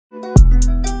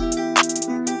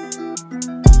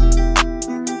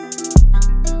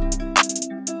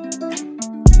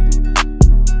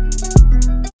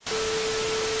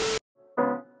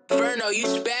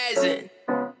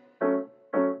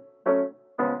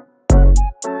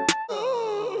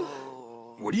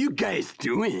What are you guys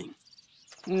doing?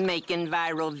 Making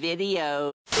viral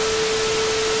video.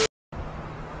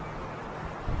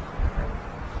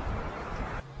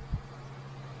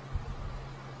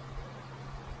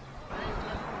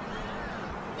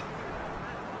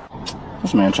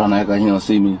 This man trying to act like he don't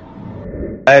see me.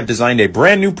 I have designed a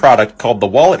brand new product called the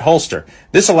Wallet Holster.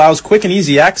 This allows quick and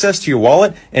easy access to your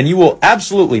wallet, and you will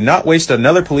absolutely not waste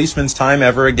another policeman's time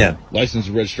ever again. License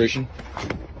and registration.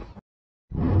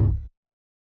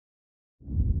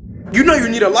 You know you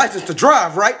need a license to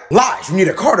drive, right? Lies. You need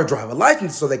a car to drive. A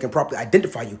license so they can properly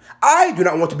identify you. I do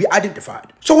not want to be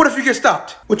identified. So what if you get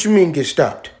stopped? What you mean get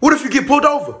stopped? What if you get pulled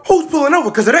over? Who's pulling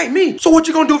over? Because it ain't me. So what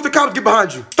you gonna do if the cops get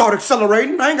behind you? Start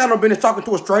accelerating? I ain't got no business talking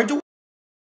to a stranger.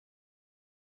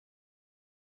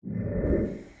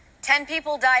 10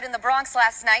 people died in the Bronx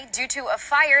last night due to a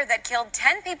fire that killed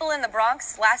 10 people in the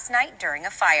Bronx last night during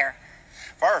a fire.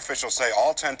 Fire officials say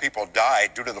all 10 people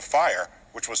died due to the fire,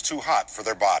 which was too hot for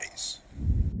their bodies.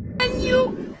 When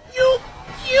you,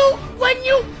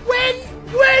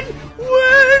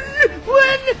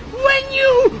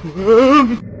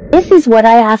 This is what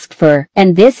I asked for,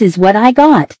 and this is what I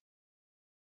got.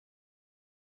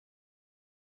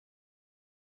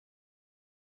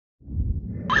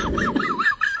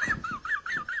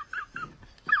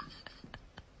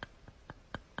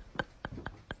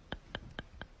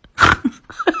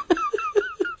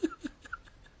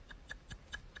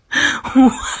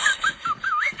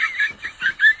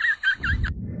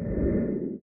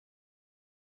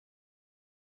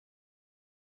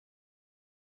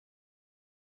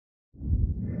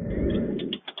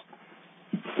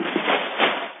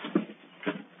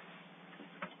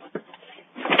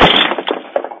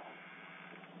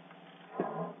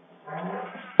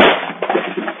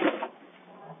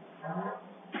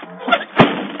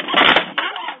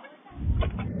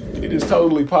 It is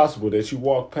totally possible that you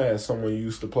walk past someone you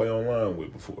used to play online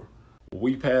with before.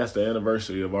 We pass the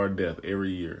anniversary of our death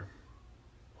every year.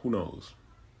 Who knows?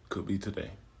 Could be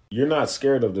today. You're not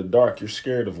scared of the dark, you're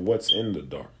scared of what's in the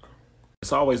dark.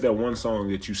 It's always that one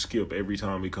song that you skip every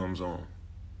time it comes on,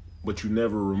 but you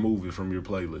never remove it from your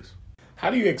playlist. How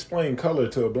do you explain color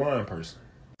to a blind person?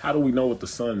 How do we know what the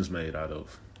sun's made out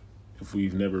of if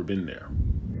we've never been there?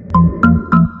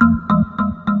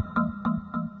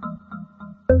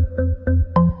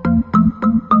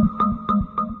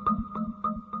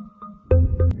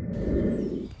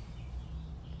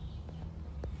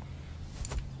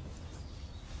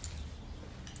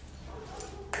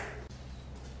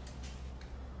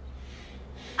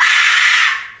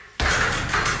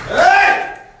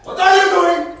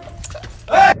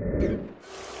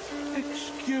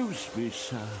 Excuse me,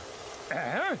 sir.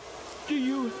 Do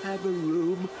you have a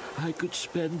room I could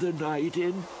spend the night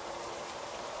in?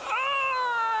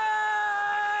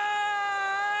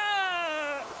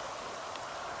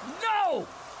 No!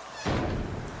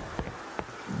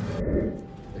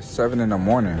 It's 7 in the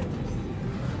morning.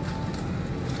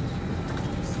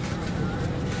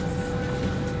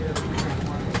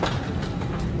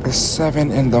 It's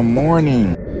 7 in the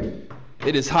morning.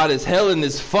 It is hot as hell in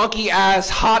this funky ass,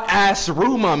 hot ass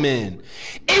room I'm in.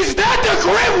 Is that the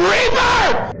Grim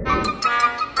Reaper?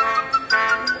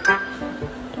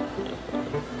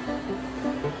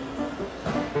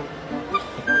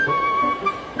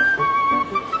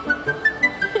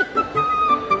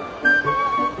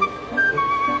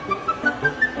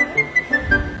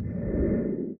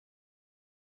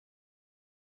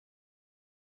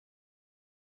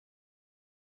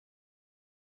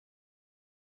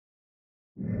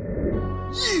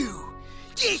 You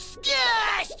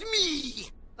disgust me!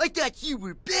 I thought you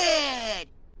were bad!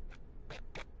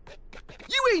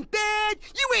 You ain't bad!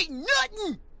 You ain't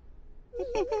nothing!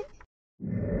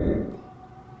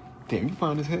 Damn, you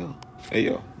fine as hell. Hey,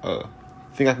 yo,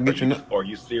 think I can get you Are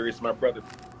you serious, my brother?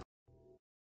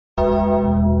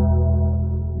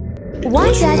 Why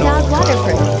is that dog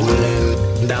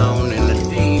waterproof? Down in the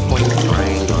deep when the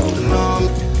train goes numb.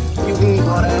 You can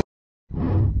go to...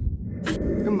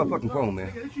 Give me my fucking phone,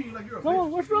 man. Come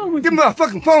on, what's wrong with Give me my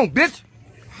fucking phone, bitch!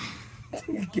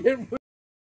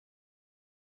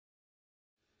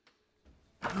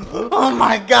 Oh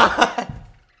my god!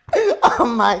 Oh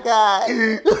my god!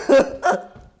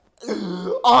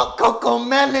 Oh, Coco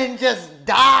Melon just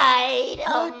died!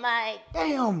 Oh my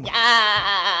damn!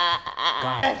 god!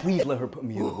 God, please let her put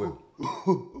me in the whip.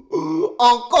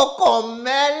 Oh, Coco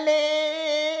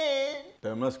Melon!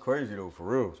 Damn, that's crazy though, for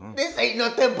real, son. This ain't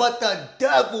nothing but the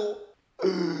devil!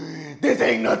 This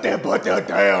ain't nothing but the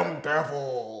damn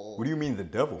devil! What do you mean, the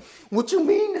devil? What you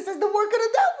mean? This is the work of the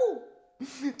devil!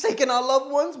 Taking our loved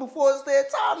ones before it's their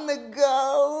time to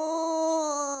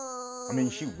go. I mean,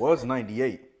 she was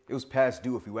 98. It was past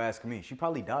due if you ask me. She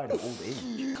probably died of old age.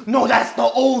 No, that's the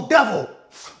old devil.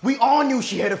 We all knew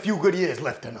she had a few good years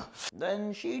left in her.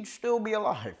 Then she'd still be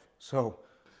alive. So.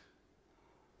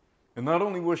 And not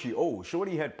only was she old,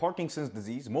 Shorty had Parkinson's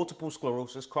disease, multiple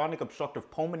sclerosis, chronic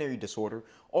obstructive pulmonary disorder,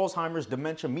 Alzheimer's,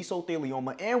 dementia,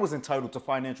 mesothelioma, and was entitled to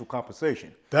financial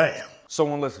compensation. Damn.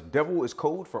 So unless devil is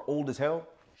code for old as hell,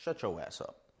 shut your ass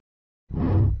up.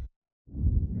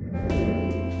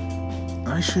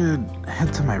 I should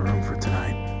head to my room for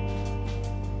tonight.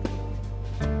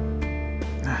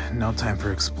 No time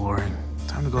for exploring.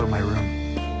 Time to go to my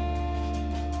room.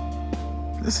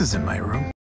 This isn't my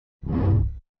room.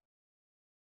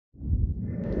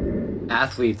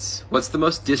 Athletes, what's the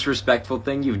most disrespectful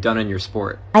thing you've done in your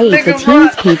sport? I ate the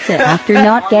team's pizza after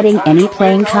not getting any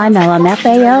playing time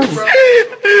LMFAO.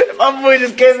 My boy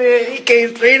just came in. He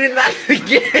came straight in the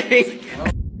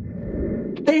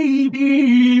game.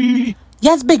 Baby.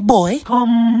 Yes, big boy.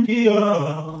 Come here.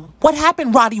 What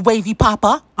happened, Roddy Wavy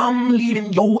Papa? I'm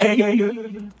leaving your area.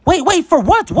 Wait, for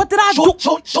what? What did I do?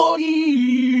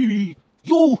 Shorty.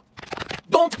 You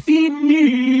don't feed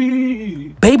me.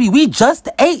 Baby, we just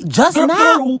ate just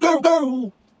now.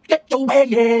 Girl. Get your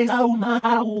ass out of my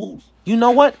house. You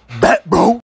know what? Bet,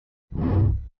 bro.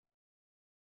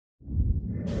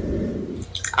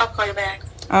 I'll call you back.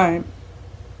 Alright.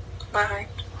 Bye.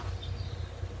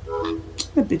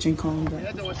 That bitch ain't calling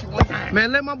back.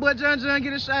 Man, let my boy John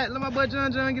get a shot. Let my boy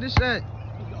John get a shot.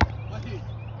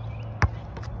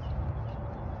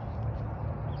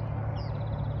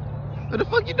 What the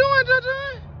fuck you doing, John?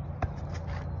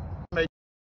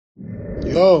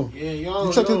 Yo, Yeah,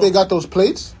 you check if they got those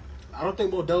plates? I don't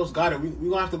think Modell's got it. We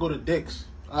gonna have to go to Dick's.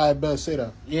 I bet, say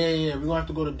that. Yeah, we gonna have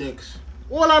to go to Dick's.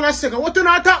 Hold on a second. What do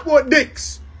not talk about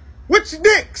dicks? Which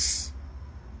dicks?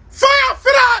 Fire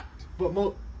for that! But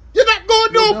You're not going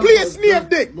to no place named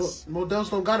Dicks. Modell's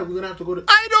don't got it. We're gonna have to go to.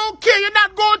 I don't care. You're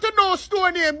not going to no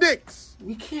store named Dicks.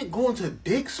 We can't go into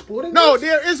Dick's Sporting No, Goods?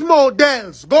 there is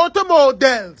Modell's. Go to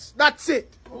Modell's. That's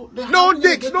it. then how No we gonna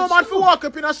Dicks. get No the man for stuff? walk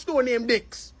up in a store named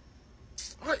Dicks.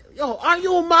 Yo, are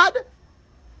you mad?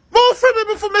 Move from me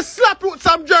before me slap you with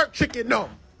some jerk chicken now.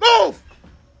 Move!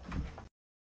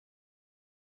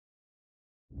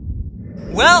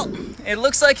 Well, it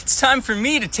looks like it's time for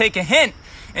me to take a hint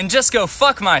and just go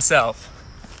fuck myself.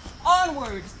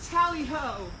 Onward, tally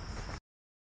ho!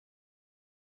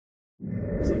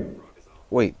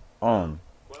 Wait,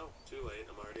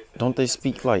 don't they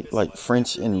speak like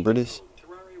French and British?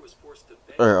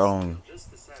 Or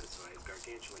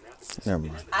never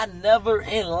mind. I never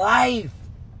in life,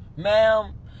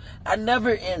 ma'am.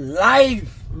 Never in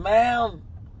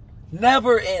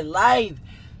life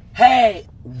had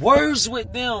words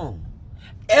with them.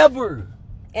 Ever.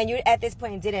 And you at this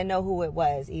point didn't know who it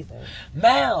was either.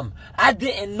 Ma'am, I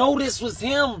didn't know this was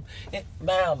him.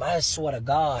 Ma'am, I swear to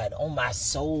God, on my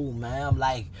soul, ma'am.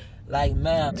 Like,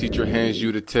 ma'am. Teacher hands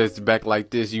you the test back like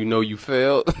this, you know you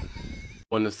failed.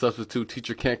 When the substitute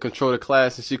teacher can't control the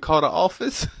class and she called the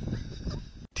office,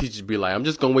 teachers be like, I'm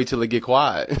just gonna wait till they get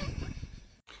quiet.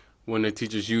 When the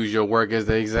teachers use your work as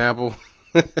the example,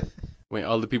 when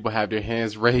other people have their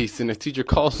hands raised and the teacher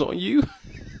calls on you,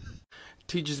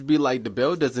 teachers be like, the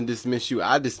bell doesn't dismiss you,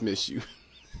 I dismiss you.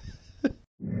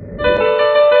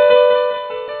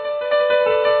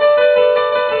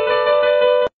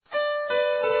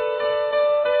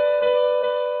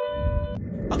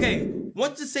 Okay,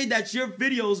 want to say that your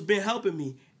video's been helping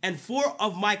me, and 4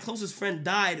 of my closest friends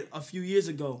died a few years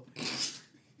ago.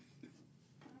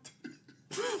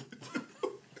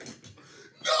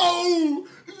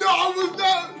 No, I was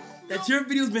not. That your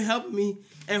video's been helping me,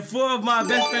 and 4 of my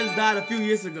best friends died a few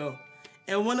years ago,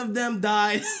 and one of them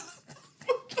died.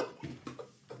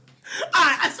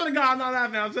 I swear to God, I'm not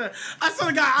laughing. I swear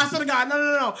to God,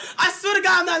 no. I swear to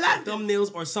God, I'm not laughing.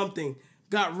 Thumbnails or something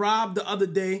got robbed the other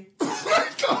day.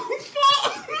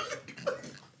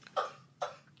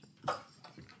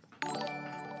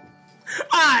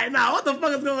 Alright, now what the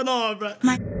fuck is going on, bro?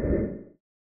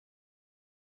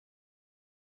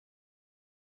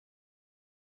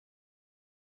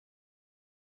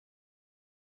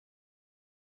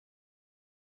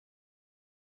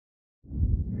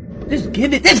 Just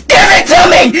give it. Just give it to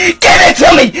me. Give it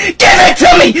to me. Give it to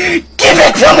me. Give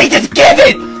it to me. Just give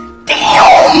it.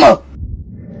 Damn.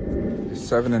 It's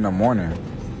 7 in the morning.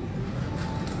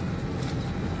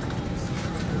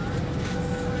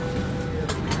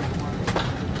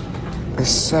 It's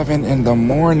 7 in the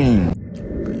morning.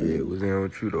 But yeah, what's down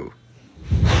with you though?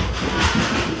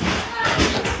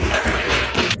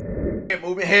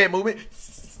 Head movement.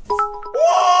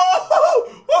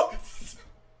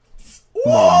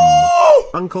 Whoa!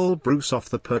 Uncle Bruce off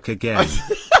the perk again.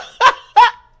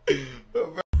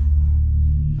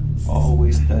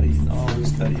 Always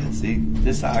studying. See,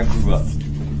 this is how I grew up.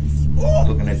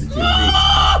 Looking at the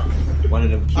TV. One of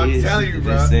them kids. I'm telling you,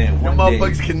 bro. Them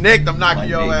motherfuckers connect. I'm knocking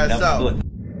your ass out.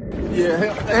 Yeah,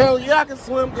 hell yeah, I can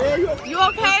swim, girl. You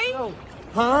okay?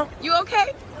 Huh? You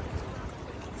okay?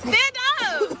 Stand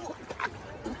up!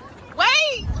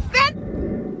 Wait!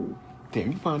 Stand.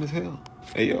 Damn, you fine as hell.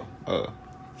 Hey, yo,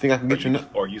 think I can get your nut?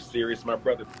 Are you serious, my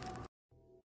brother?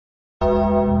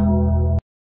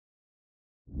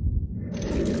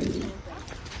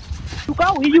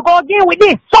 Here you go again with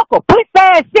this sucker, puss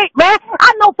ass shit, man.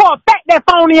 I know for a fact that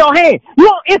phone in your hand. You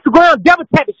on Instagram devil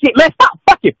tapping shit, man. Stop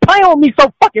fucking playing with me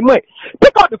so fucking much.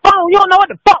 Pick up the phone. You don't know what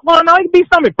the fuck going on. It can be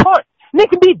something important.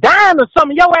 Nigga be dying or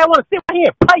something. Your ass want to sit right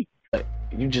here and play.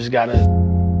 You just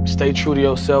gotta stay true to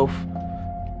yourself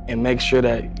and make sure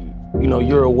that, you know,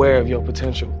 you're aware of your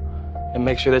potential. And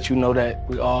make sure that you know that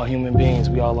we're all human beings.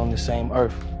 We all on the same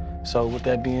earth. So with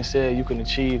that being said, you can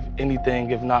achieve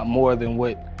anything, if not more than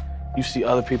what you see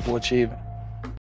other people achieving.